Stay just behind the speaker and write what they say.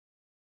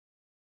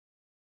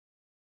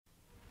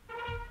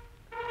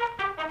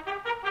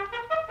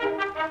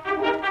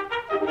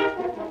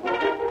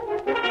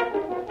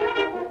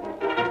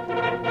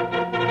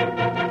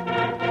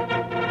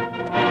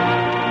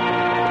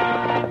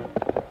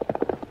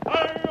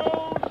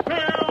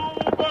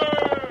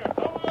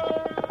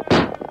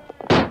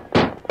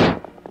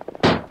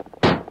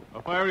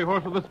fiery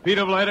horse with the speed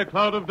of light, a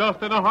cloud of dust,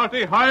 and a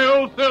hearty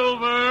Hi-Yo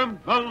Silver,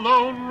 the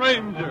Lone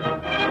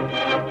Ranger.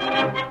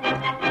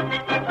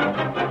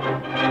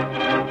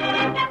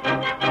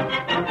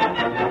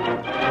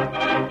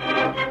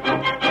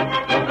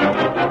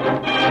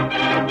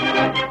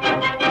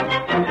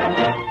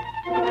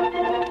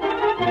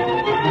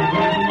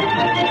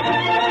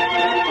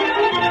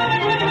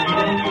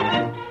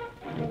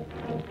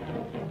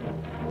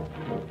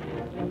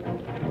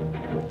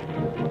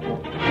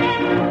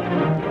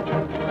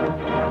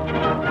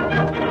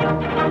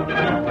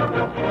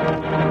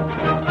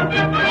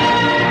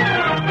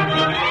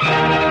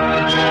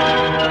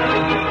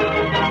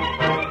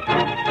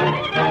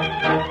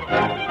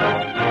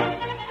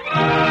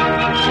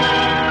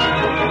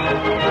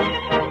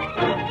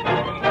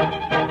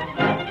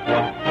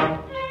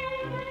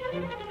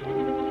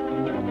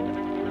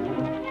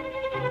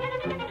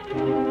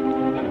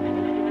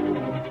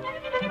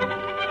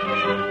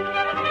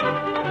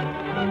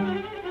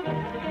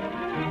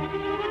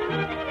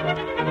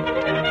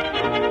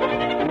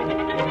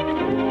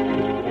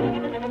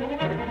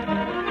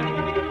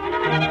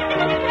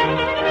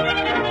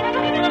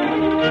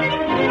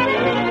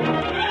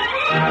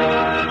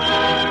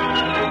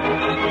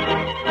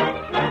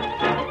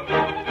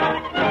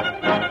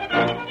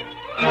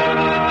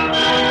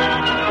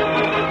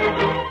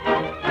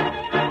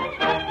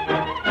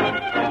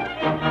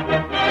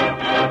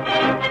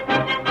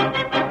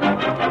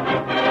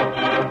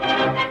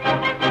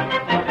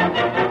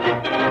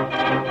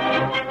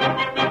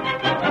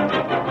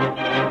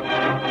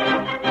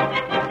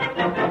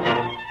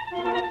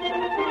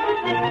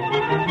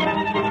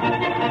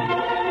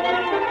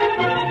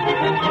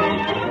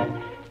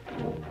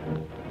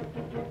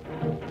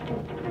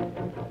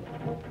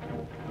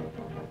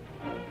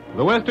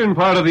 The western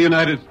part of the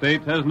United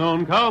States has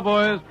known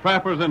cowboys,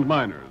 trappers, and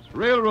miners,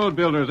 railroad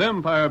builders,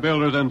 empire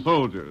builders, and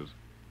soldiers.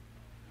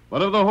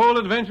 But of the whole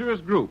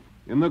adventurous group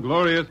in the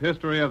glorious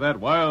history of that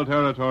wild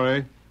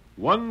territory,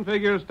 one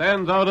figure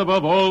stands out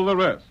above all the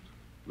rest,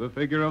 the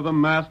figure of the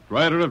masked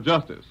rider of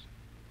justice.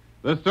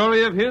 The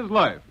story of his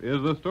life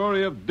is the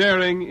story of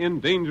daring in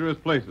dangerous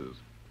places.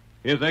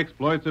 His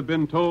exploits have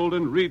been told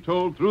and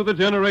retold through the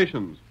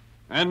generations.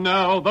 And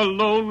now the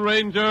Lone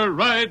Ranger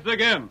rides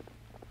again.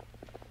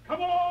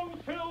 Come on,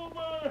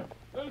 Silver!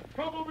 There's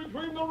trouble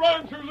between the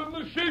ranchers and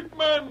the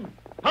sheepmen!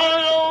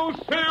 Hi-yo,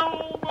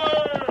 Silver!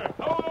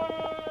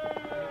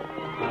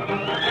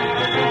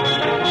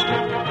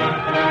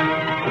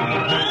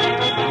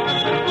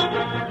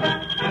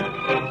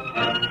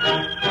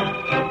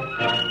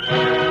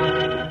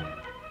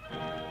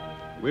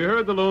 We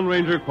heard the Lone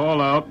Ranger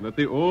call out that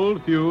the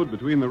old feud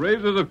between the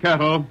raisers of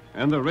cattle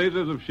and the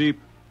raisers of sheep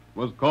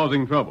was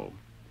causing trouble.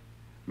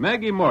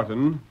 Maggie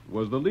Morton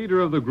was the leader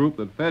of the group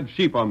that fed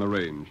sheep on the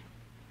range.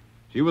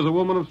 She was a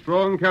woman of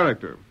strong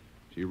character.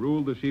 She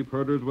ruled the sheep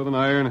herders with an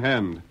iron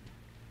hand.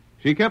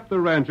 She kept the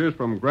ranchers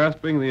from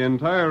grasping the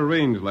entire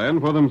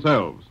rangeland for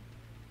themselves.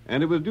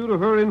 And it was due to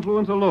her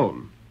influence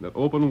alone that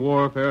open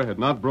warfare had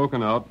not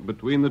broken out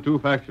between the two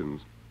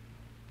factions.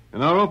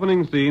 In our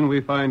opening scene,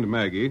 we find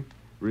Maggie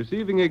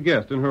receiving a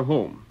guest in her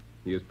home.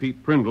 He is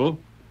Pete Prindle,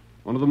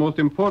 one of the most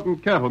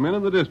important cattlemen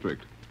in the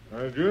district.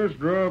 I just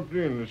dropped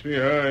in to see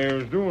how you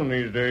was doing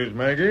these days,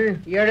 Maggie.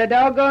 You're a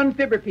doggone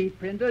fibber, Pete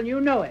Prindle, and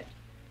you know it.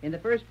 In the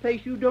first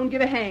place, you don't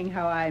give a hang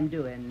how I'm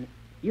doing.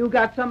 You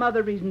got some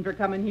other reason for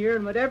coming here,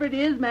 and whatever it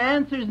is, my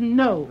answer's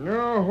no.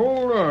 Now,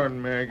 hold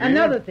on, Maggie.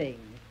 Another thing.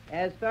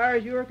 As far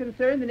as you're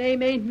concerned, the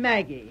name ain't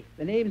Maggie.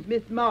 The name's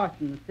Miss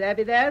Martin.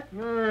 Savvy that?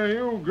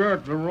 You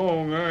got the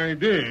wrong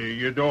idea,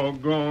 you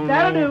doggone...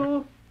 That'll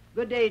do.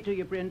 Good day to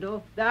you,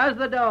 Prindle. There's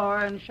the door,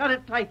 and shut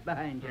it tight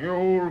behind you. You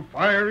old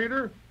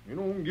fire-eater. You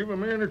don't give a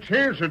man a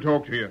chance to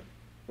talk to you.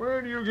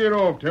 Where do you get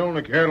off telling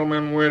the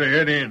cattlemen where to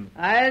head in?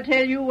 I'll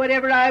tell you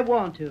whatever I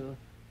want to.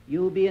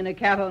 You being a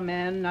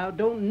cattleman now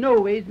don't no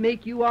ways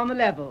make you on the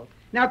level.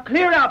 Now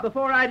clear out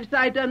before I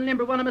decide to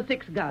unlimber one of my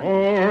 6 guns.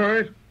 All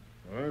right.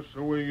 That's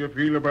the way you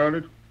feel about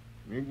it.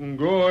 You can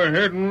go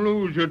ahead and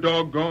lose your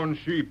doggone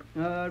sheep.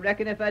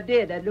 Reckon if I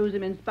did, I'd lose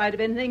him in spite of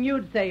anything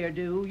you'd say or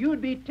do.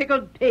 You'd be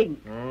tickled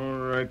pink. All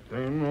right,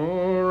 then.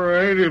 All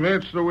right, if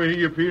that's the way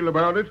you feel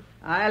about it.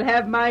 I'll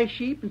have my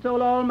sheep, and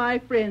so'll all my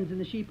friends in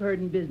the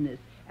sheep-herding business.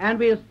 And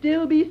we'll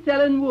still be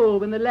selling wool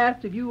when the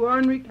last of you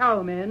ornery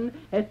cowmen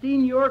has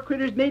seen your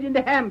critters made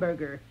into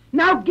hamburger.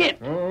 Now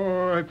get!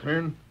 All right,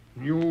 then.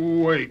 You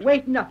wait.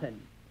 Wait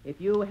nothing. If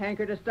you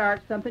hanker to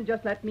start something,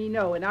 just let me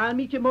know, and I'll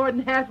meet you more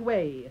than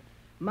halfway.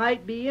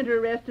 Might be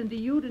interesting to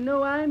you to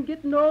know I'm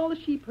getting all the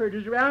sheep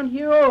herders around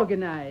here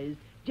organized,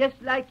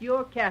 just like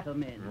your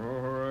cattlemen. All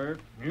right,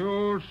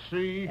 you'll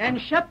see.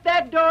 And shut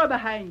that door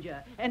behind you,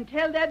 and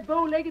tell that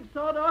bow-legged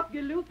sawed-off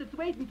galoot that's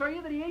waiting for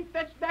you that he ain't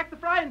fetched back the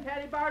frying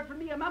pan he borrowed from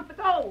me a month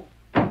ago.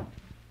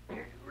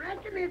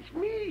 Reckon it's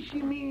me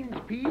she means,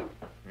 Pete.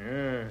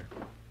 Yeah.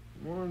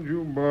 What'd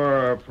you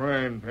borrow a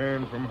frying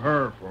pan from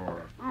her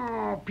for?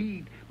 Oh,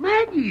 Pete,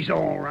 Maggie's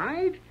all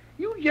right.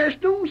 You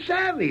just don't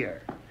savvy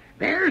her.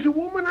 There's a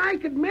woman I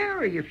could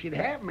marry if she'd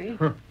have me.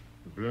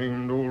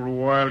 Blamed old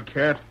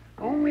wildcat.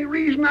 Only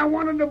reason I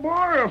wanted to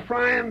borrow a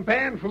frying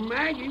pan from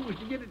Maggie was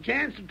to get a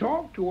chance to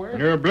talk to her.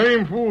 You're a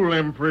blame fool,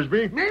 Lem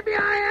Frisbee. Maybe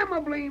I am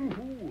a blame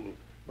fool,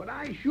 but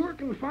I sure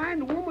can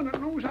find a woman that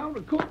knows how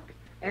to cook.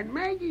 And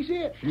Maggie's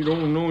it. She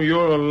don't know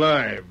you're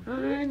alive.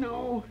 I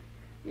know.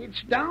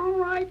 It's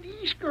downright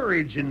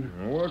discouraging.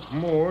 What's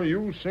more,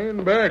 you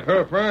send back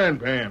her frying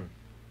pan.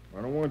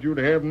 I don't want you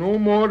to have no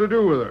more to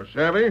do with her,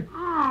 savvy?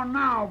 Oh,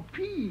 now,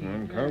 Pete.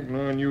 I'm counting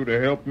on you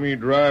to help me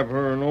drive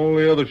her and all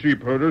the other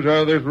sheep herders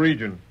out of this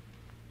region.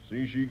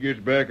 See she gets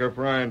back her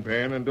frying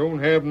pan and don't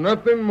have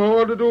nothing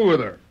more to do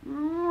with her.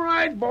 All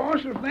right,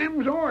 boss, if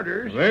them's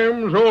orders.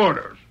 Them's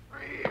orders.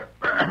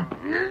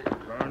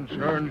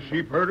 Concerned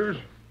sheep herders.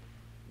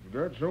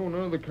 Got so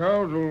none of the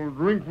cows will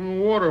drink from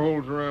the water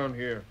holes around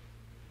here.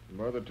 And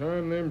by the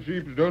time them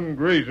sheep's done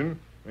grazing,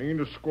 they ain't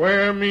a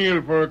square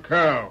meal for a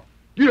cow.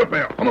 Get up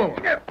there, come on.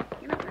 Get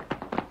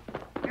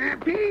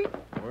up. Pete,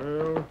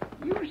 Well,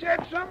 you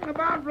said something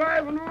about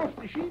driving off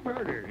the sheep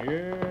herders.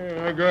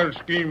 yeah, I got a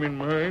scheme in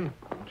mind.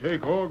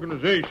 Take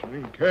organization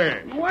and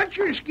cash. What's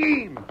your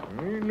scheme?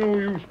 Ain't no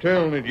use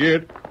telling it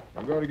yet.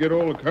 I got to get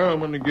all the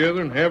cowmen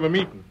together and have a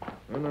meeting.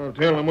 Then I'll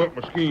tell them what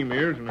my scheme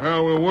is and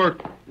how we'll work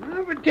it.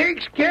 Well, if it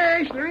takes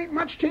cash, there ain't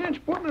much chance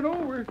putting it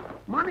over.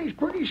 Money's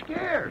pretty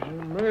scarce.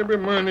 Maybe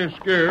money's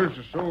scarce,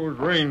 so is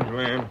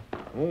rangeland.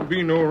 Won't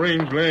be no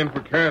rangeland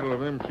for cattle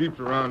of them sheep's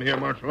around here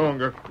much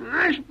longer.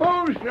 I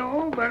suppose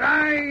so, but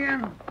I...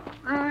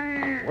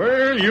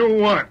 Well, you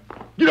what?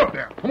 Get up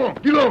there. Come on,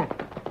 get on.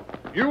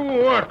 You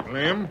what,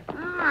 Lem?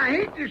 I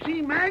hate to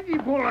see Maggie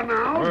pulling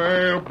out.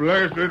 Well,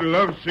 blasted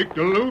lovesick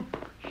to loot.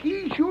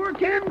 She sure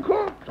can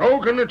cook. So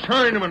can the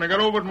Chinaman I got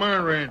over at my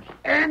ranch.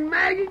 And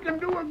Maggie can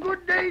do a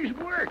good day's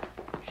work.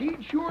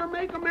 She'd sure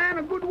make a man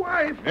a good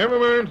wife. Never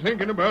mind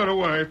thinking about a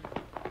wife.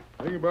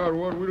 Think about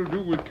what we'll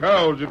do with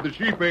cows if the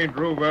sheep ain't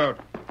drove out.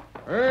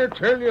 I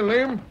tell you,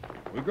 Lem,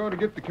 we got to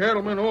get the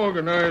cattlemen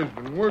organized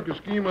and work a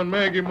scheme on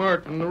Maggie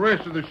Martin and the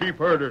rest of the sheep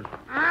herders.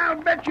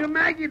 I'll bet you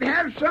Maggie'd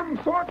have some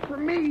thought for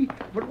me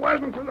if it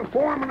wasn't for the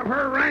foreman of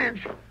her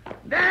ranch.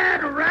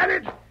 Dad, rat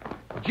it,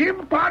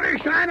 Jim Potter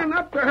shining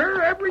up to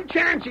her every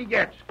chance he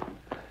gets.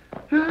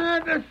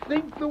 To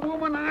think the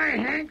woman I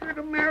hanker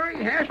to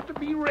marry has to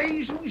be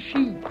raising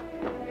sheep.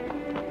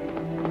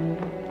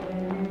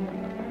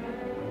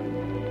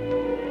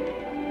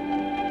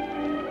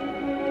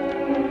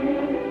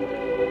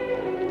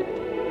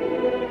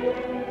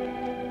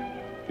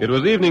 It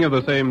was evening of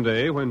the same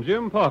day when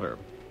Jim Potter,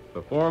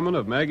 the foreman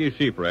of Maggie's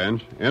sheep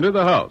ranch, entered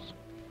the house.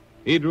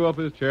 He drew up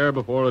his chair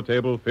before a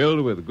table filled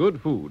with good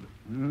food.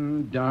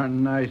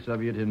 Darn nice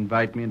of you to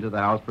invite me into the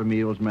house for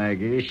meals,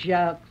 Maggie.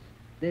 Shucks.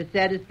 There's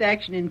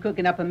satisfaction in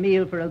cooking up a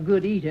meal for a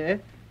good eater.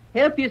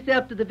 Help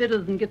yourself to the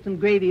victuals and get some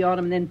gravy on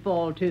 'em, then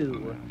fall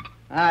to.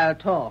 I'll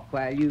talk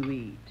while you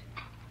eat.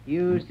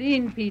 You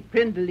seen Pete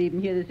Prindle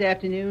leaving here this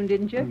afternoon,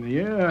 didn't you?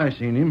 Yeah, I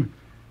seen him.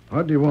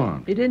 What do you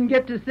want? He didn't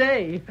get to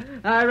say.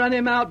 I run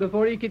him out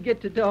before he could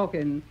get to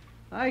talking.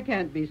 I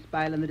can't be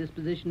spoiling the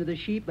disposition of the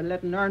sheep by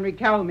letting ornery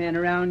cowmen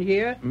around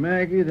here.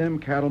 Maggie, them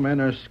cattlemen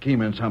are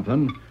scheming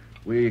something.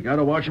 We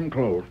gotta watch 'em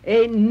close.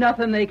 Ain't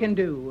nothing they can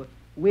do.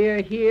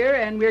 We're here,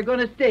 and we're going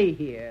to stay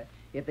here.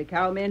 If the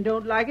cowmen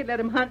don't like it, let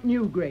 'em hunt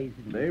new grazing.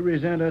 They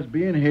resent us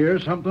being here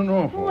something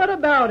awful. What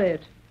about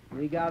it?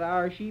 We got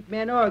our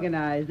sheepmen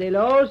organized. They'll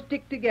all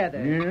stick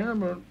together. Yeah,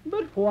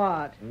 But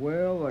what?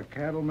 well, the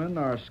cattlemen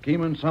are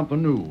scheming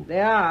something new.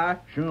 They are.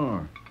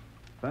 Sure.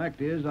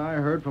 Fact is, I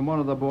heard from one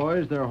of the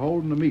boys they're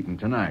holding a meeting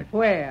tonight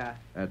Where?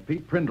 at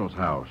Pete Prindle's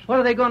house. What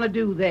are they going to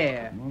do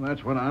there? Well,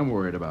 that's what I'm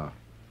worried about.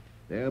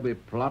 They'll be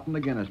plotting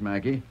against us,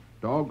 Maggie.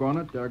 Doggone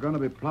it, they're going to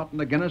be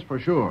plotting against us for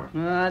sure.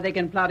 They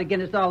can plot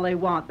against us all they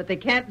want, but they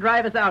can't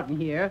drive us out in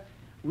here.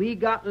 We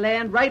got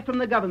land right from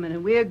the government,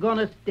 and we're going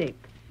to stick.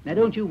 Now,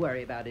 don't you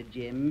worry about it,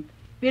 Jim.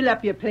 Fill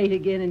up your plate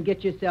again and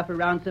get yourself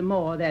around some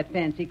more of that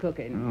fancy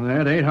cooking. Well,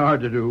 that ain't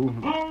hard to do.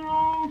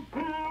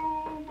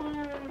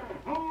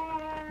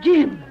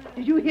 Jim,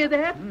 did you hear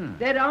that?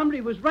 That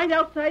hombre was right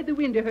outside the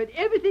window, heard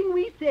everything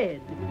we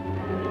said.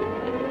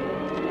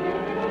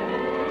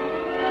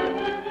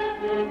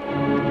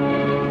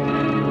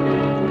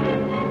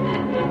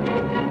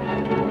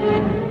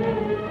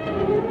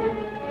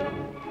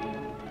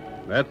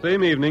 That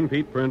same evening,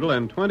 Pete Prindle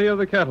and 20 of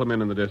the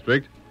cattlemen in the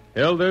district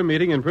held their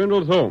meeting in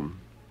Prindle's home.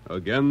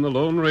 Again, the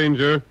Lone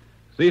Ranger,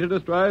 seated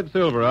astride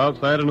Silver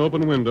outside an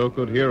open window,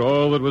 could hear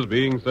all that was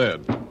being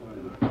said.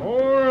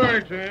 All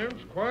right, gents.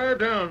 Quiet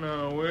down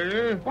now, will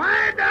you?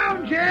 Quiet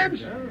down,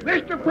 gents.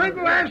 Mr.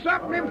 Prindle has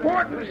something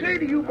important to say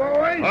to you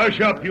boys. Hush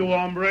up, you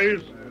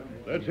hombres.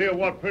 Let's hear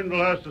what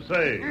Prindle has to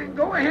say.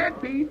 Go ahead,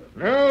 Pete.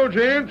 Now,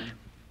 gents,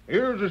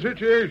 here's the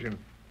situation.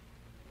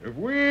 If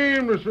we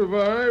aim to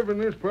survive in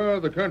this part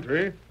of the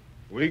country,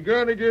 we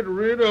got to get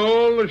rid of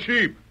all the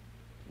sheep.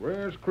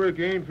 West Creek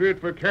ain't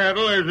fit for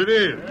cattle as it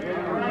is.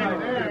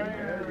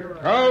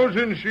 Cows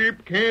and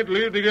sheep can't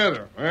live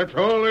together. That's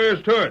all there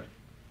is to it.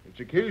 It's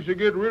a case of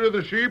get rid of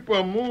the sheep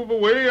or move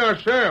away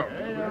ourselves.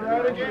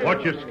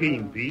 What's your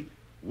scheme, Pete?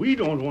 We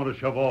don't want to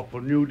shove off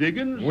for new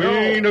diggings. We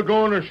ain't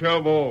a-going to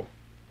shove off.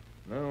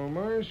 Now,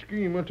 my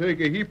scheme will take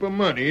a heap of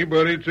money,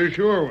 but it's a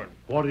sure one.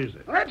 What is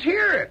it? Let's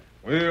hear it.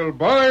 We'll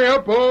buy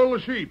up all the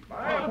sheep.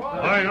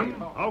 Buy 'em?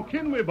 How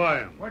can we buy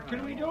 'em? What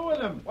can we do with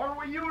them? What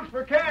do we use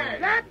for cash?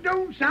 That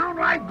don't sound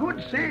like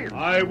good sense.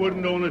 I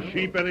wouldn't own a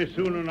sheep any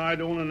sooner than I'd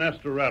own a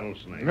nest of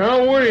rattlesnakes.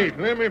 Now, wait.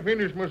 Let me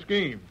finish my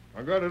scheme.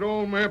 I got it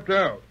all mapped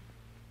out.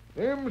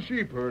 Them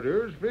sheep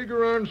herders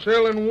figure on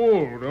selling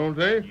wool, don't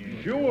they?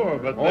 Sure,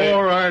 but they...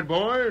 All right,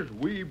 boys.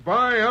 We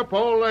buy up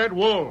all that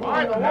wool.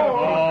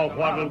 Oh,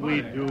 what'll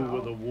we do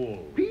with the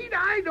wool? Pete,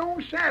 I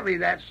don't savvy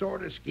that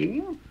sort of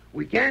scheme.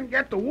 We can't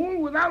get the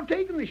wool without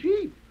taking the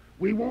sheep.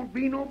 We won't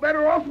be no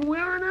better off than we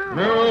are now.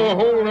 No,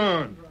 hold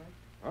on.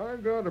 I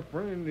got a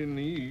friend in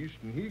the East,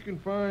 and he can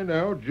find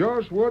out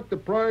just what the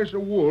price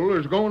of wool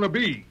is going to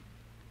be.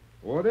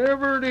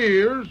 Whatever it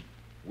is,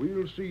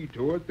 we'll see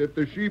to it that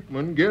the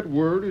sheepmen get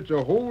word it's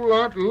a whole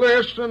lot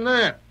less than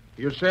that.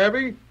 You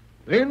savvy?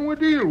 Then we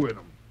deal with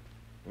them.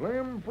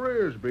 Lem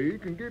Frisbee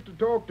can get to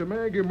talk to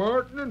Maggie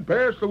Martin and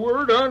pass the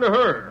word on to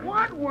her.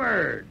 What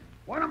word?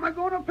 What am I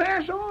going to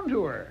pass on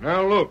to her?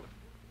 Now, look.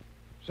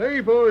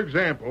 Say, for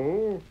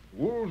example,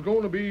 wool's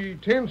going to be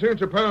 10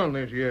 cents a pound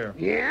this year.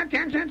 Yeah,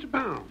 10 cents a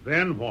pound.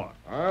 Then what?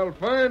 I'll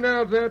find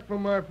out that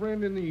from my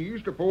friend in the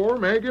East before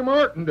Maggie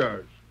Martin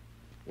does.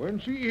 When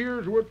she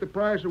hears what the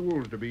price of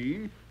wool's to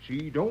be,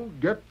 she don't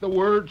get the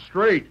word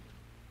straight.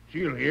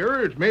 She'll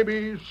hear it's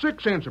maybe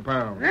 6 cents a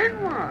pound.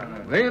 Then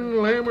what?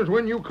 Then, Lem, is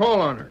when you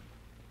call on her.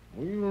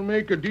 We'll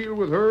make a deal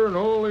with her and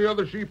all the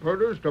other sheep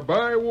herders to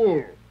buy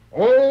wool.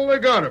 All they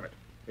got of it.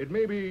 It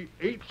may be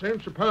 8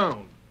 cents a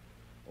pound.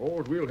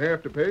 All we'll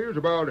have to pay is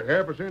about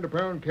half a cent a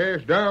pound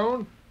cash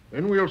down,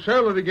 then we'll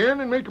sell it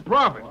again and make a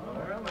profit.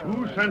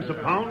 2 cents a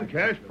pound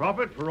cash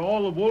profit for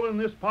all the wool in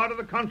this part of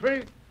the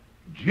country?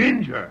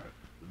 Ginger,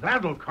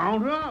 that'll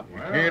count up.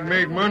 Can't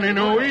make money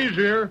no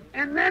easier.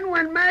 And then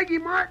when Maggie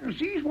Martin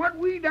sees what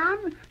we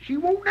done, she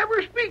won't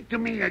never speak to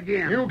me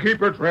again. You keep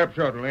her trap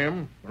shut,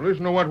 Lem.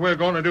 Listen to what we're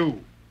going to do.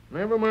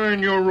 Never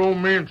mind your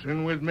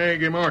romancing with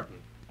Maggie Martin.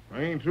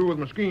 I ain't through with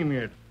my scheme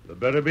yet. There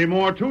better be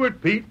more to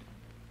it, Pete.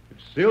 It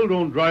still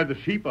don't drive the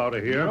sheep out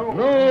of here.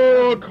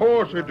 No, of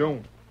course it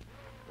don't.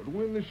 But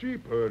when the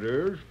sheep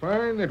herders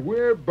find that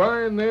we're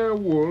buying their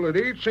wool at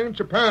 8 cents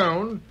a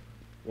pound,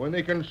 when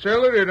they can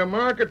sell it at a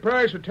market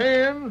price of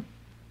 10,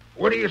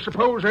 what do you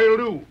suppose they'll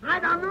do? I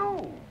don't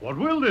know. What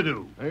will they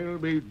do? They'll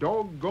be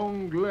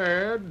doggone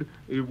glad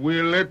if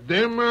we'll let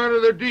them out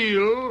of the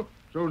deal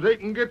so they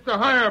can get the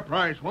higher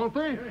price, won't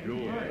they?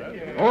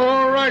 Sure.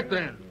 All right,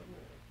 then.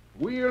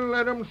 We'll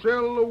let them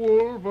sell the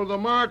wool for the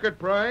market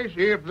price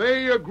if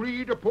they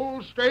agree to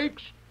pull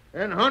stakes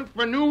and hunt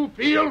for new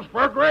fields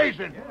for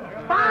grazing.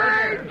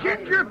 By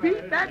Ginger,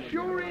 Pete, that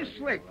sure is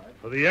slick.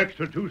 For the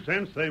extra 2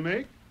 cents they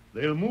make,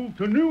 they'll move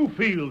to new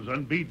fields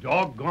and be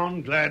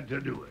doggone glad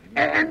to do it.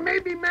 And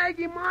maybe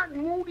Maggie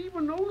Martin won't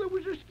even know there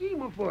was a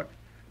scheme afoot.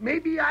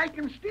 Maybe I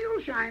can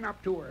still shine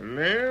up to her.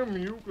 Lem,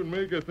 you can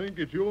make her think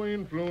it's your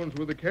influence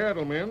with the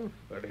cattlemen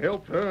that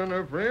helped her and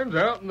her friends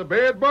out in the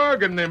bad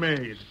bargain they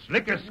made.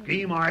 Slickest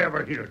scheme I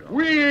ever heard of.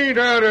 We ain't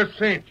out a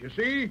cent, you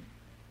see.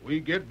 We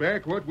get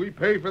back what we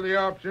pay for the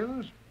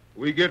options.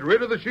 We get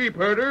rid of the sheep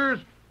herders.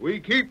 We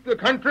keep the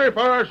country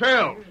for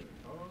ourselves.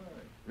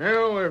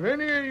 Now, if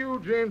any of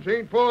you gents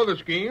ain't for the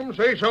scheme,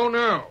 say so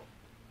now.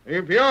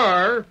 If you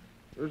are,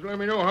 just let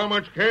me know how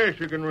much cash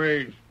you can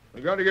raise. We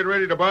got to get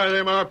ready to buy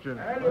them options.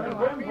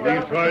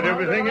 We've tried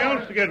everything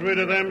else to get rid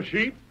of them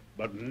sheep,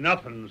 but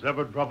nothing's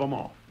ever drove them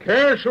off.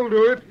 Cash will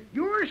do it.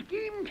 Your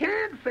scheme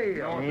can't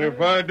fail. And if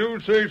I do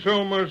say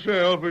so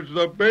myself, it's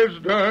the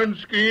best darn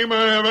scheme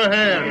I ever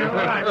had.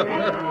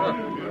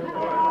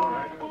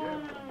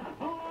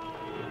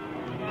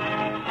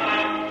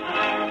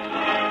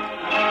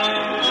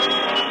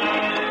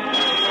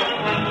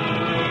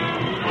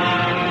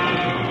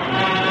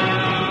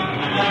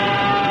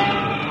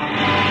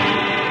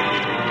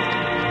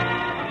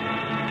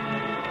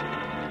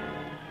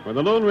 When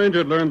the Lone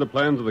Ranger learned the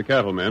plans of the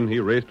cattlemen, he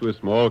raced to his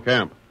small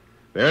camp.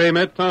 There he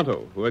met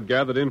Tonto, who had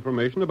gathered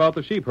information about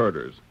the sheep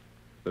herders.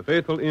 The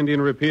faithful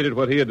Indian repeated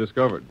what he had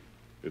discovered.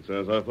 It's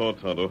as I thought,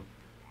 Tonto.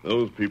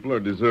 Those people are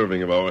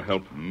deserving of our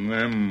help.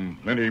 Them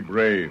plenty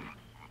brave.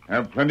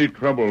 Have plenty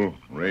trouble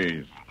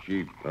raise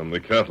sheep. And the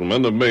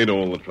cattlemen have made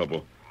all the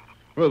trouble.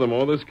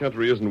 Furthermore, this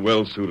country isn't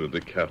well suited to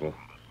cattle.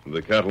 If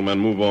the cattlemen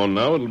move on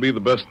now, it'll be the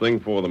best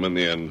thing for them in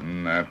the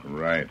end. That's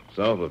right.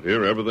 South of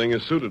here, everything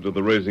is suited to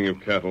the raising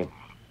of cattle.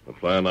 The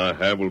plan I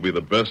have will be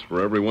the best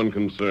for everyone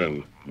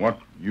concerned. What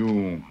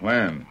you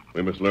plan?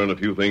 We must learn a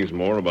few things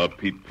more about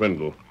Pete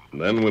Prindle,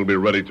 and then we'll be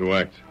ready to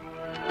act.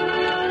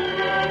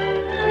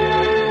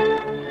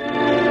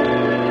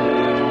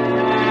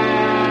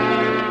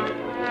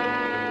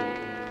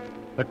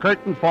 The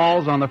curtain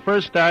falls on the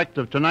first act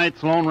of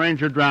tonight's Lone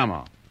Ranger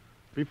drama.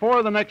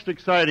 Before the next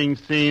exciting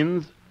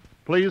scenes,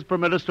 please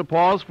permit us to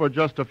pause for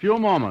just a few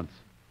moments.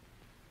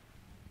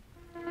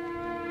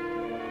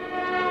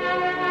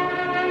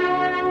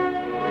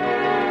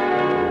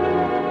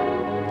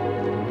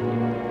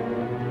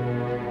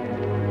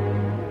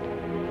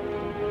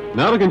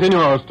 Now to continue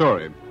our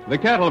story. The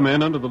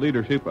cattlemen, under the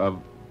leadership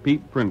of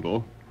Pete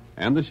Prindle,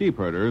 and the sheep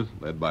herders,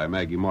 led by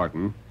Maggie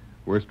Martin,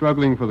 were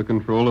struggling for the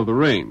control of the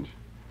range.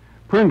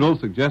 Prindle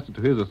suggested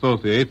to his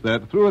associates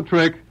that, through a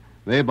trick,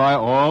 they buy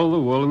all the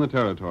wool in the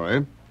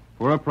territory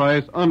for a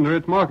price under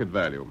its market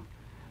value.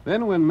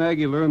 Then, when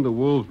Maggie learned the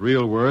wool's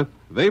real worth,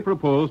 they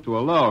proposed to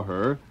allow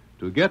her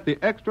to get the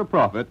extra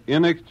profit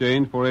in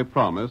exchange for a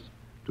promise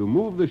to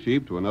move the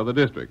sheep to another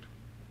district.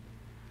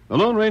 The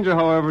Lone Ranger,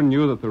 however,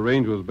 knew that the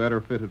range was better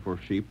fitted for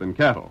sheep than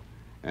cattle,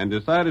 and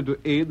decided to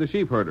aid the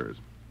sheep herders.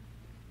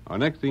 Our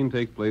next scene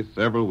takes place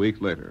several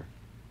weeks later.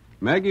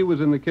 Maggie was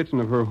in the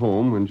kitchen of her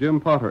home when Jim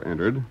Potter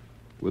entered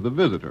with a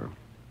visitor,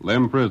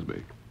 Lem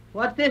Frisbee.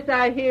 What's this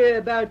I hear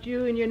about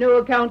you and your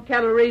no-account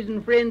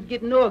cattle-raising friends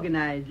getting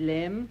organized,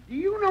 Lem? Do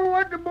you know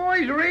what the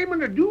boys are aiming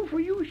to do for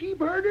you sheep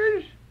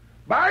herders?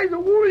 Buy the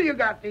wool you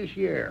got this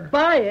year.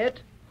 Buy it?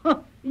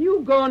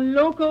 You gone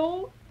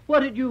loco?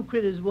 What did you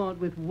critters want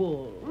with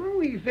wool? Well,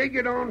 we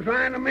figured on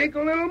trying to make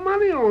a little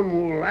money on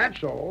wool,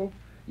 that's all.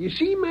 You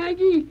see,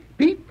 Maggie,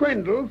 Pete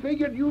Prindle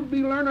figured you'd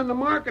be learning the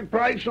market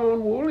price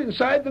on wool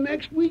inside the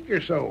next week or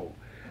so.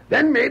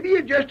 Then maybe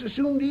you'd just as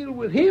soon deal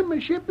with him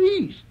as ship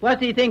east.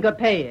 What's he think of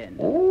paying?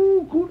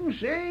 Oh, couldn't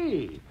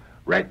say.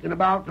 Reckon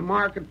about the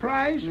market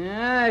price?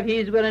 If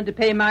he's willing to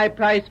pay my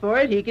price for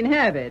it, he can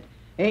have it.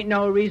 Ain't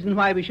no reason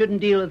why we shouldn't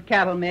deal with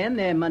cattlemen.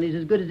 Their money's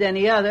as good as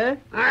any other.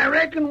 I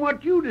reckon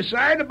what you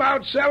decide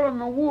about selling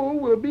the wool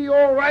will be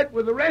all right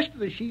with the rest of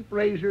the sheep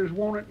raisers,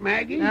 won't it,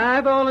 Maggie?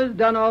 I've always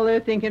done all their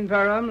thinking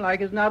for 'em,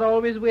 like as not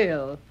always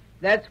will.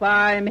 That's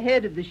why I'm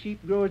head of the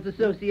Sheep Growers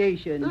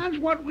Association. That's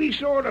what we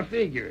sort of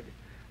figured.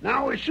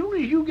 Now, as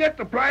soon as you get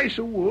the price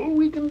of wool,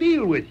 we can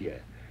deal with you.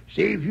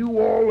 Save you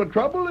all the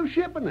trouble of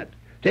shipping it.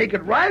 Take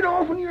it right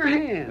off in your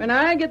hands. When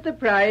I get the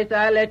price,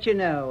 I'll let you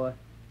know.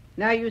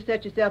 Now you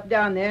set yourself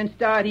down there and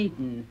start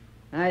eating.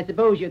 I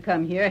suppose you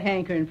come here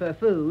hankering for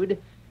food.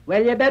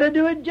 Well, you better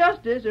do it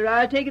justice, or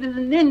I'll take it as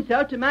an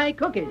insult to my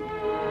cooking.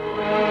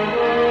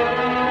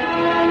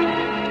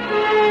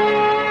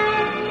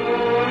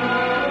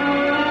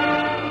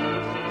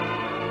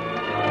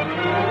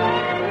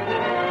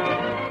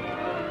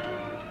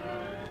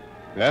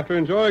 After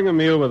enjoying a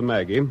meal with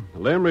Maggie,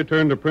 Lem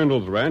returned to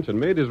Prindle's ranch and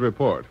made his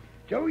report.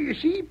 So you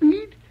see,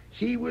 Pete,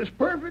 she was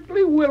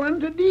perfectly willing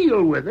to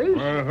deal with us.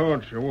 I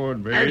thought she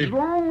would be. As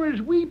long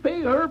as we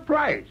pay her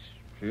price.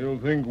 She'll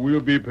think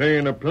we'll be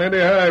paying a plenty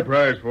high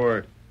price for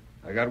it.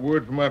 I got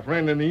word from my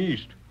friend in the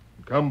East.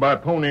 Come by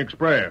Pony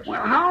Express.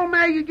 Well, how'll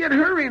Maggie get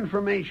her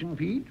information,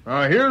 Pete?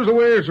 Here's the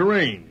way it's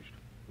arranged.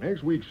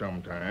 Next week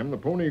sometime, the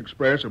Pony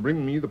Express will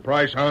bring me the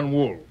price on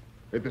wool.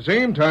 At the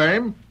same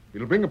time,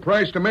 it'll bring a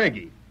price to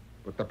Maggie.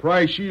 But the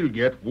price she'll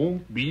get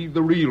won't be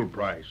the real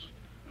price.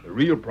 The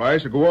real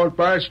price will go out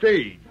by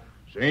stage.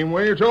 Same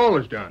way it's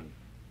always done.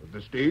 But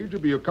the stage will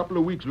be a couple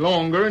of weeks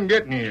longer in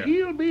getting here.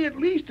 She'll be at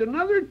least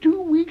another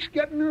 2 weeks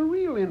getting her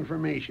real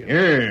information.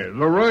 Yeah,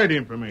 the right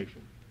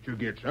information. She'll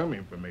get some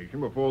information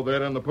before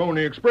that on the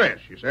Pony Express,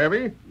 you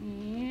savvy?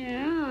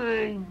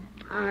 Yeah,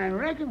 I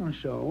reckon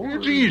so.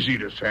 It's easy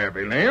to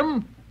savvy,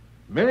 Lem.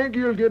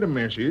 Maggie'll get a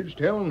message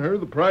telling her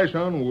the price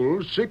on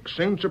wool's 6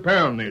 cents a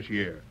pound this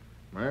year.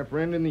 My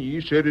friend in the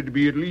East said it'd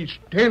be at least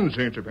 10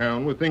 cents a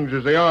pound with things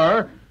as they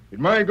are. It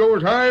might go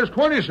as high as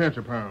 20 cents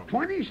a pound.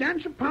 20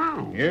 cents a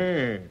pound?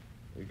 Yeah.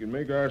 We can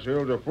make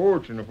ourselves a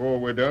fortune before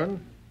we're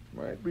done.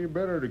 Might be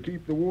better to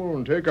keep the wool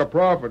and take a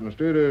profit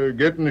instead of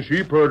getting the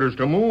sheep herders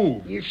to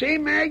move. You say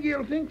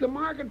Maggie'll think the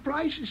market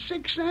price is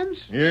 6 cents?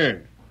 Yeah.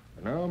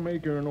 And I'll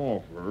make her an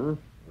offer.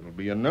 It'll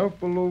be enough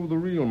below the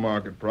real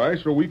market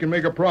price so we can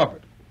make a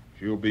profit.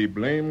 She'll be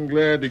blame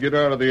glad to get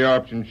out of the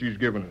option she's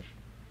given us.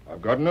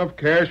 I've got enough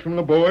cash from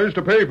the boys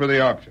to pay for the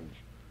options.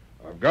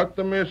 I've got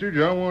the message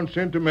I want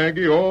sent to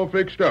Maggie all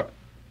fixed up,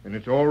 and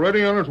it's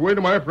already on its way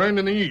to my friend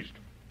in the East.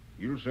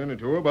 You'll send it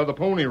to her by the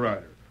Pony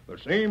Rider. The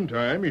same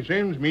time he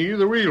sends me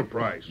the real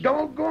price.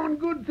 Doggone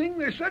good thing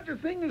there's such a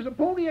thing as a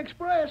Pony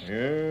Express.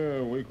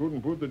 Yeah, we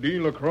couldn't put the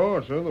deal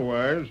across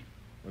otherwise.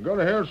 We've got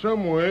to have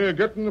some way of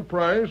getting the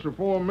price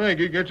before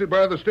Maggie gets it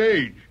by the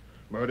stage.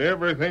 But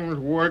everything's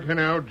working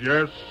out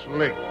just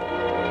slick.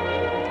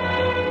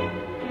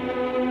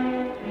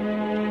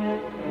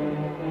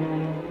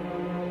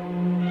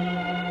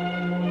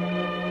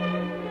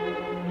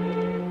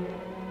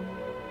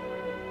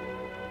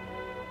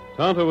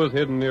 Tonto was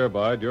hidden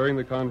nearby during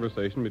the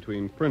conversation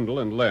between Prindle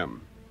and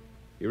Lem.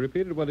 He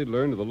repeated what he'd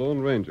learned to the Lone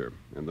Ranger,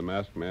 and the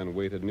masked man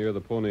waited near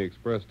the Pony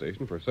Express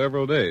station for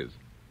several days.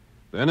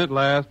 Then at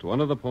last,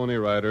 one of the pony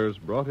riders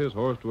brought his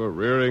horse to a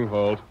rearing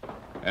halt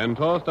and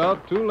tossed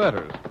out 2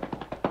 letters.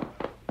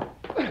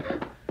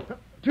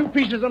 2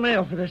 pieces of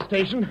mail for this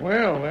station.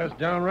 Well, that's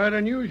downright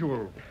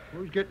unusual.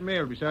 Who's getting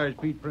mail besides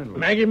Pete Prindle?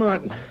 Maggie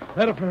Martin.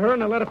 Letter for her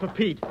and a letter for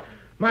Pete.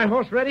 My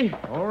horse ready?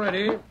 All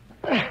ready.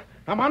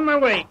 I'm on my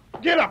way.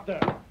 Get up there.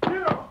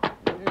 Get up.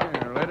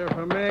 Yeah, letter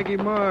for Maggie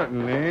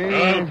Martin,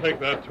 eh? I'll take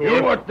that to You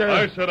her. what the...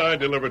 I said I'd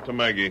deliver it to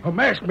Maggie. A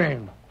masked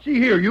man. See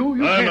here, you I'm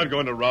can't... not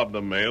going to rob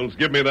the mails.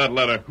 Give me that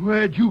letter.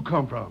 Where'd you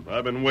come from?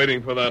 I've been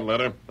waiting for that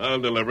letter.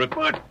 I'll deliver it.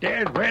 But,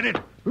 Dad read it.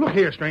 Look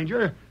here,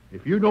 stranger.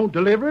 If you don't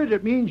deliver it,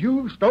 it means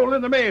you've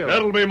stolen the mail.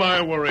 That'll be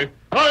my worry.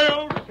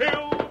 I'll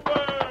Silver!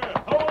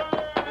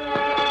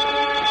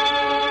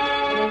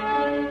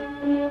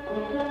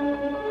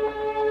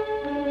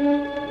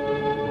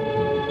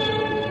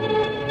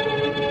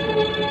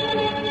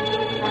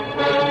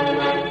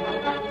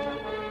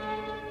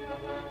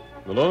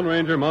 The Lone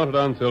Ranger, mounted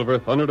on Silver,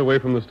 thundered away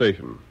from the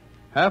station.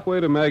 Halfway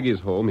to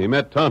Maggie's home, he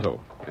met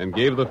Tonto and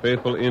gave the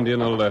faithful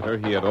Indian a letter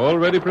he had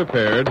already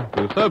prepared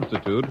to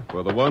substitute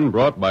for the one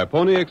brought by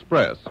Pony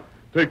Express.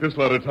 Take this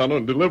letter, Tonto,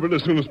 and deliver it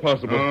as soon as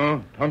possible.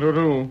 Tonto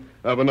do.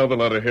 I have another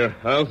letter here.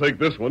 I'll take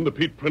this one to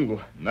Pete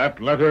Prindle.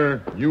 That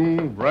letter you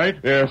write?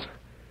 Yes.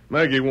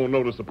 Maggie won't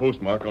notice the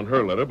postmark on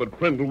her letter, but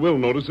Prindle will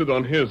notice it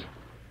on his.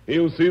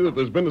 He'll see that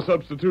there's been a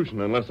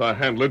substitution unless I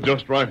handle it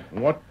just right.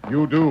 What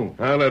you do?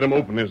 I'll let him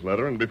open his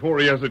letter, and before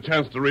he has a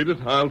chance to read it,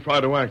 I'll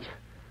try to act.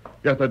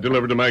 Get that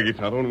delivered to Maggie,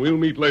 Tonto, and we'll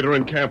meet later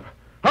in camp.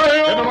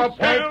 Get him up,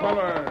 white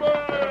feller!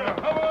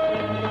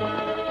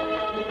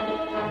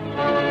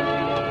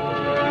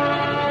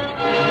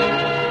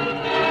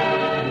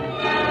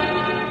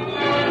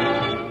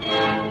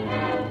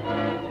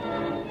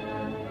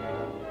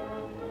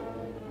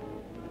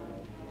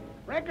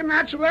 Reckon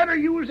that's the letter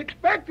you was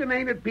expecting,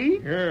 ain't it,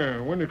 Pete?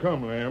 Yeah, when you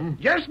come, Lem?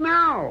 Just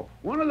now.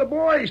 One of the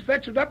boys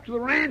fetched it up to the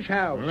ranch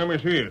house. Let me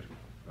see it.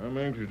 I'm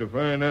anxious to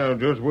find out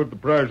just what the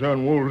price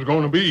on wool is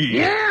going to be.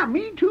 Yeah,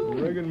 me too.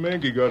 I reckon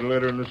Maggie got a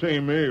letter in the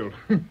same mail.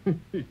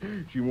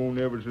 She won't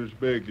ever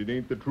suspect it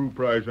ain't the true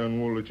price on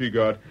wool that she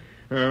got.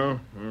 Well,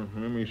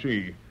 let me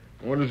see.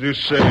 What does this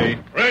say?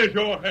 Raise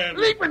your hands.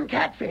 Leaping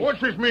catfish. What's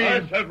this mean?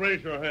 I said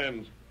raise your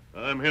hands.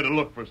 I'm here to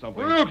look for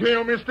something. Look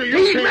here, mister.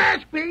 He's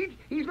masked, Pete.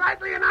 He's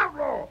likely an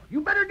outlaw.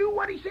 You better do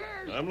what he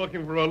says. I'm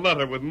looking for a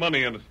letter with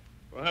money in it.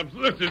 Perhaps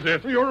this is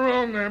it. You're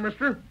wrong there,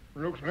 mister.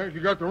 Looks like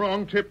you got the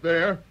wrong tip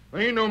there. There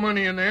ain't no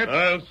money in that.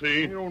 I'll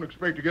see. You don't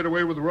expect to get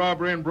away with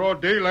robbery in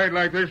broad daylight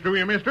like this, do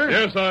you, mister?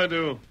 Yes, I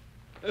do.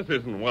 This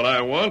isn't what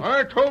I want.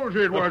 I told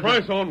you it wasn't. The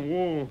price on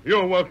wool.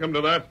 You're welcome to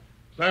that.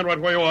 Stand right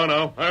where you are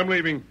now. I'm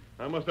leaving.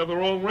 I must have the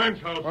wrong ranch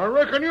house. I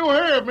reckon you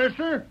have,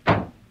 mister.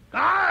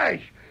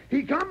 Gosh,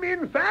 he come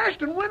in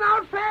fast and went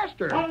out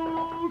faster.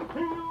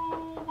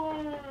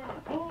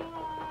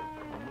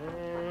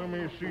 Let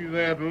me see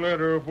that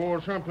letter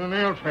before something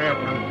else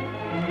happens.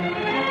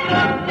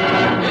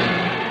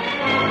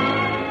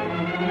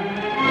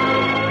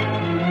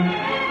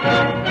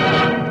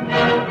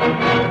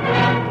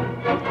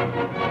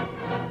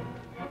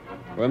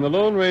 When the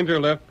Lone Ranger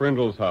left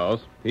Prindle's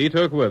house, he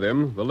took with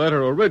him the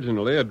letter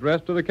originally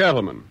addressed to the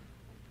cattleman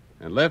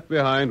and left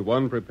behind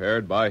one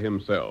prepared by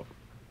himself.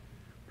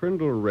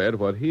 Prindle read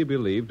what he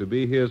believed to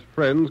be his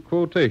friend's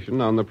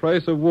quotation on the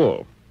price of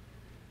wool,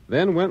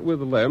 then went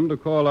with Lem to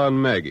call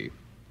on Maggie.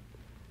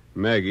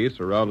 Maggie,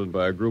 surrounded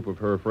by a group of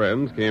her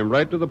friends, came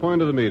right to the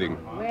point of the meeting.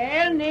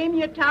 Well, name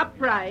your top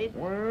price.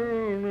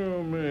 Well,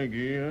 now,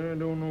 Maggie, I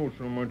don't know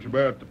so much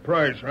about the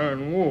price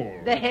on wool.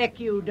 The heck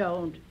you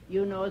don't.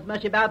 You know as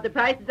much about the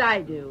price as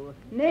I do.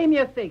 Name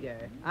your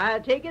figure.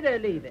 I'll take it or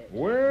leave it.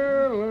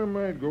 Well, I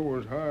might go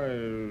as high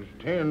as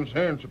 10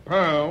 cents a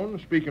pound,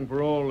 speaking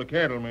for all the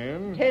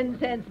cattlemen. 10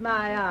 cents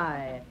my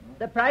eye.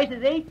 The price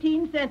is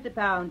 18 cents a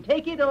pound.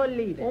 Take it or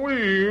leave it.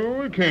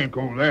 We can't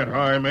go that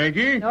high,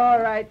 Maggie.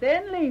 All right,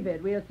 then leave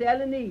it. We'll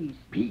sell in the east.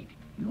 Pete,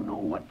 you know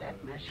what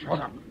that mess is.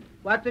 Shut up.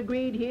 What's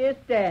agreed here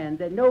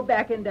stands, and no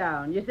backing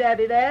down. You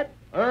savvy that?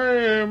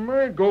 I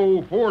might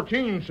go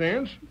 14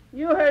 cents.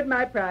 You heard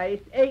my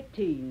price,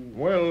 18.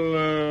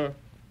 Well,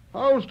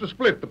 how's to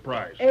split the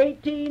price?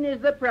 18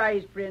 is the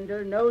price,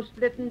 Prindle. No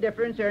splitting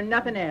difference or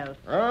nothing else.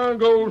 I'll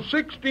go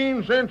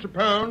 16 cents a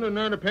pound and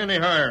not a penny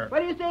higher.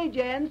 What do you say,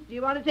 gents? Do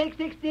you want to take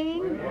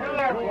 16?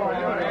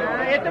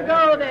 It's a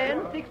go,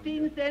 then.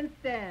 16 cents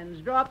stands.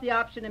 Drop the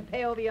option and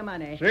pay over your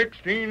money.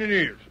 16 it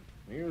is.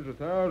 Here's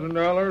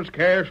 $1,000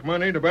 cash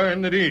money to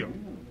bind the deal.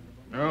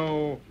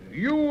 Now,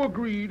 you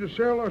agree to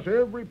sell us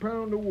every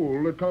pound of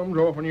wool that comes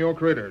off in your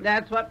critters.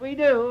 That's what we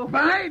do.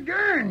 By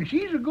darn,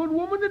 she's a good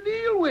woman to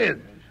deal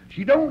with.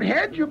 She don't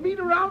hedge or beat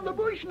around the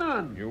bush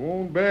none. You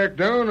won't back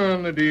down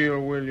on the deal,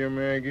 will you,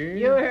 Maggie?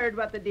 You heard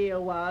what the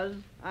deal was.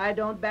 I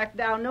don't back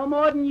down no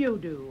more than you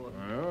do.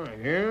 Well,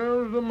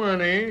 here's the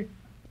money,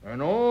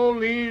 and all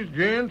these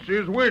gents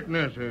is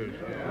witnesses.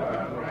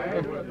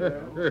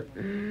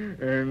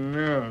 And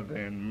now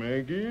then,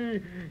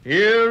 Maggie,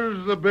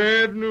 here's the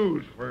bad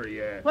news for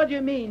you. What do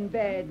you mean,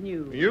 bad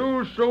news?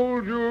 You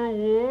sold your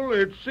wool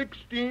at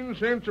 16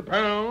 cents a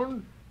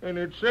pound, and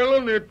it's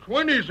selling at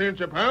 20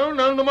 cents a pound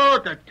on the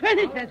market.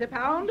 20 cents a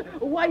pound?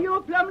 Why,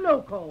 you're plumb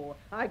loco.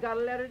 I got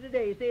a letter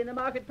today saying the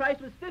market price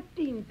was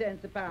 15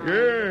 cents a pound.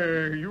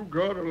 Yeah, you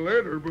got a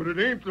letter, but it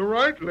ain't the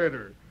right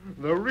letter.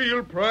 The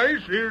real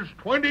price is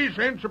 20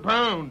 cents a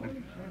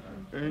pound.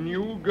 And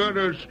you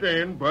gotta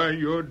stand by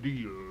your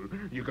deal.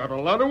 You got a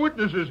lot of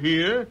witnesses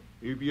here.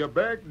 If you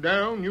back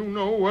down, you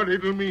know what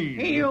it'll mean.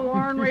 You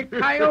ornery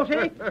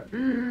coyote.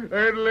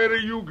 That letter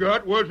you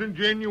got wasn't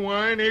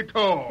genuine at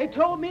all. It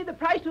told me the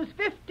price was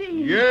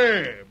 15.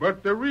 Yeah,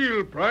 but the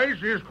real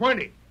price is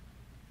 20.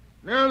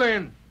 Now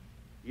then,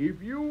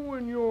 if you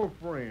and your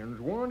friends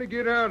want to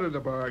get out of the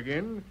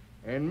bargain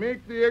and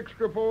make the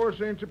extra 4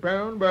 cents a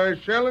pound by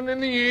selling in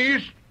the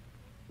East,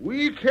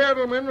 we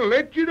cattlemen will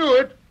let you do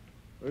it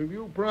if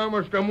you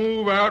promise to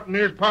move out in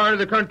this part of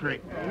the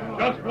country.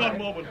 Just one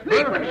moment.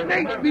 Leaping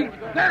snakes, Pete.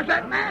 There's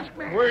that masked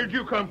man. Where'd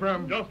you come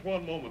from? Just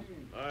one moment.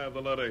 I have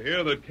the letter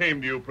here that came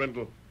to you,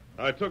 Prindle.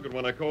 I took it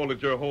when I called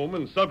at your home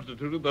and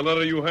substituted the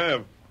letter you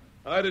have.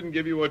 I didn't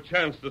give you a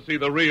chance to see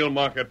the real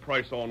market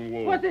price on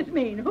wool. What's this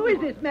mean? Who is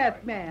this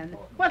masked man?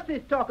 What's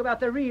this talk about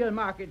the real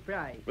market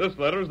price? This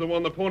letter is the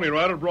one the Pony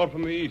Rider brought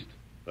from the East.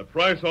 The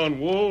price on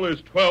wool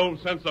is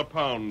 12 cents a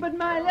pound. But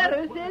my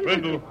letter says...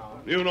 Prindle,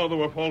 you know there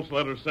were false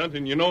letters sent,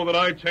 and you know that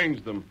I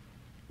changed them.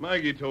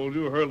 Maggie told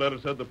you her letter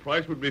said the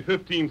price would be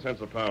 15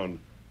 cents a pound.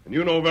 And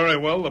you know very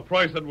well the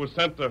price that was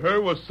sent to her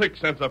was 6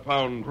 cents a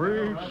pound.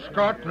 Great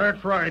Scott,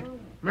 that's right.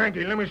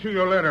 Maggie, let me see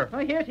your letter. Oh,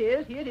 here it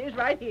is. Here it is,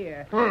 right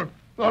here.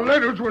 The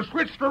letters were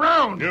switched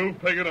around. You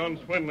figured on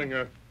swindling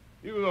her.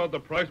 You thought the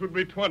price would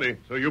be 20,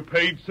 so you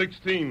paid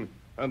 16.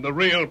 And the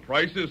real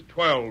price is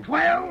 12.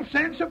 12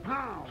 cents a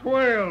pound.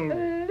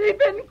 12.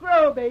 Leaping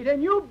crowbait,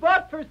 and you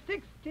bought for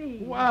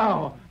 16.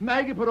 Wow.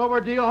 Maggie put over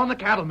a deal on the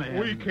cattleman.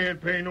 We can't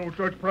pay no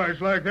such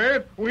price like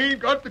that. We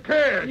ain't got the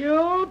cash.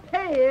 You'll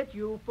pay it,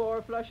 you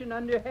four-flushing,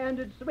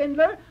 underhanded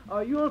swindler,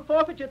 or you'll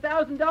forfeit your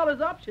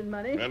 $1,000 option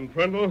money. And,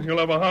 Prindle, you'll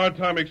have a hard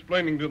time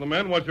explaining to the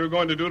men what you're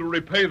going to do to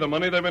repay the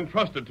money they've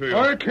entrusted to you.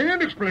 I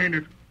can't explain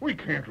it. We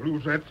can't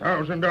lose that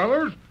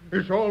 $1,000.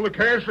 It's all the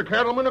cash the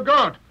cattlemen have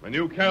got. And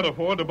you can't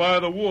afford to buy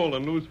the wool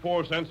and lose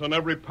 4 cents on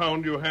every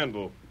pound you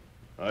handle.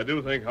 I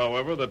do think,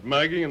 however, that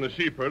Maggie and the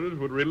sheep herders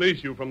would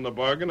release you from the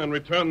bargain and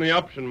return the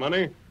option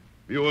money if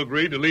you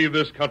agree to leave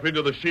this country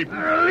to the sheep.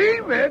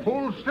 Leave it?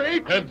 Full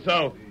stake? Head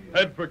south.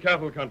 Head for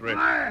cattle country.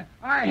 I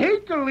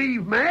hate to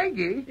leave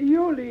Maggie.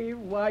 You leave?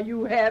 Why,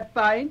 you have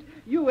find.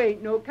 You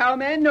ain't no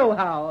cowman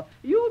nohow.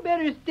 You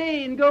better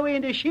stay and go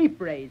into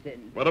sheep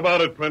raising. What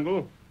about it,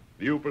 Prindle?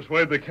 Do you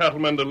persuade the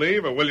cattlemen to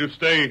leave, or will you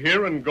stay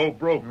here and go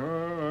broke?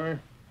 I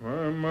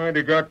might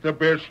have got the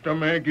best of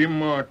Maggie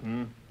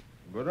Martin.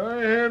 But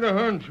I had a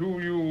hunch who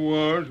you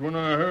was when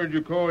I heard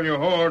you call your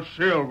horse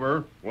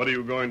Silver. What are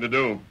you going to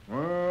do?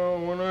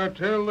 Well, when I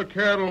tell the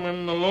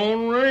cattlemen the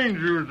Lone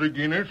Ranger's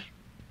agin us,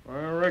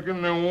 I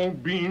reckon there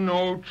won't be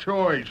no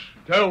choice.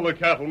 Tell the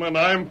cattlemen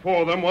I'm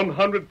for them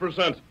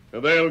 100%.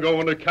 And they'll go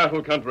into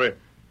cattle country.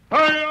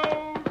 Hi-yo!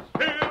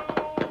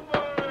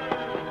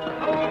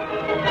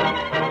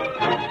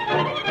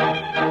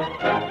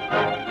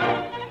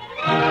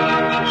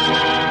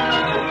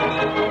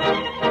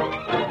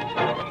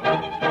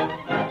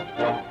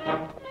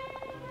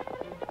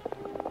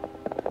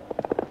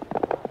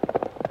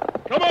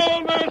 Come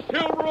on there,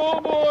 Silver,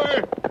 old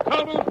boy.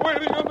 Tonto's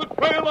waiting on the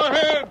trail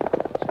ahead.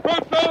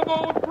 Stretch out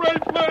those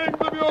great legs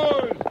of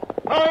yours.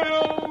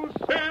 Hi-yo,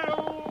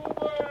 Silver!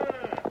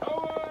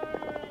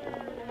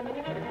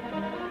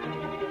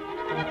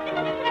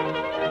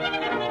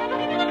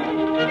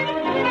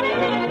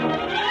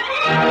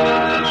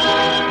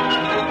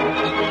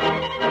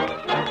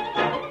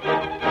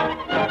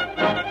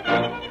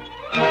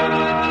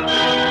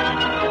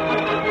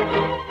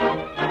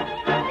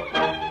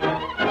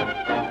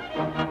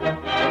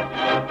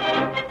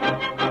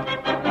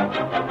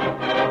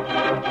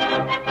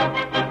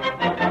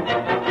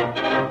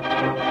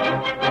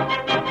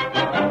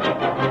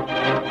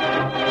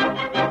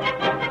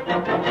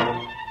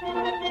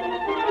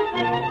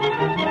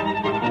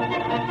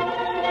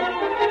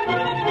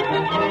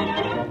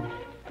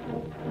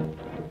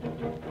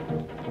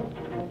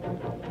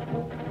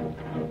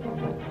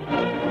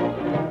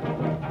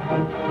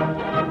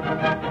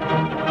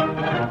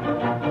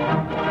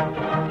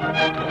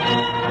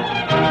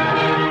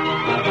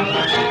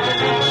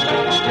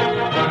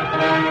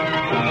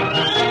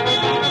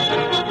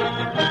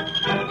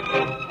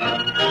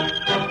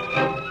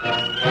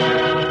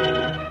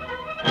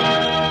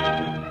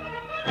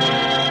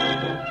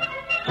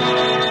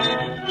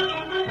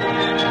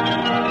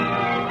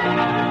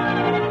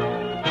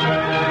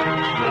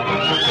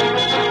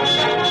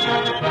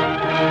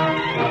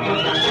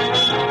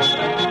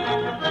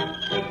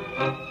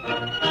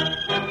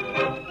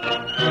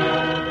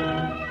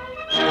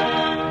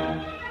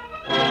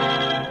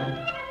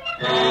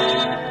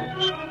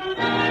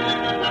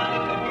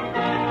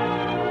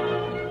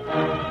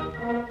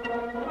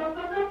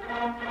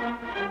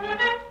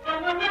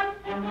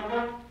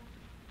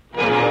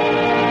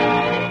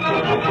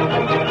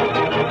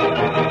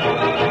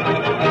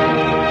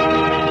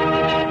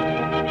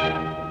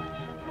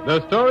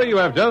 The story you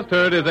have just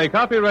heard is a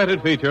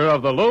copyrighted feature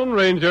of the Lone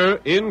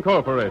Ranger,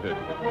 Incorporated.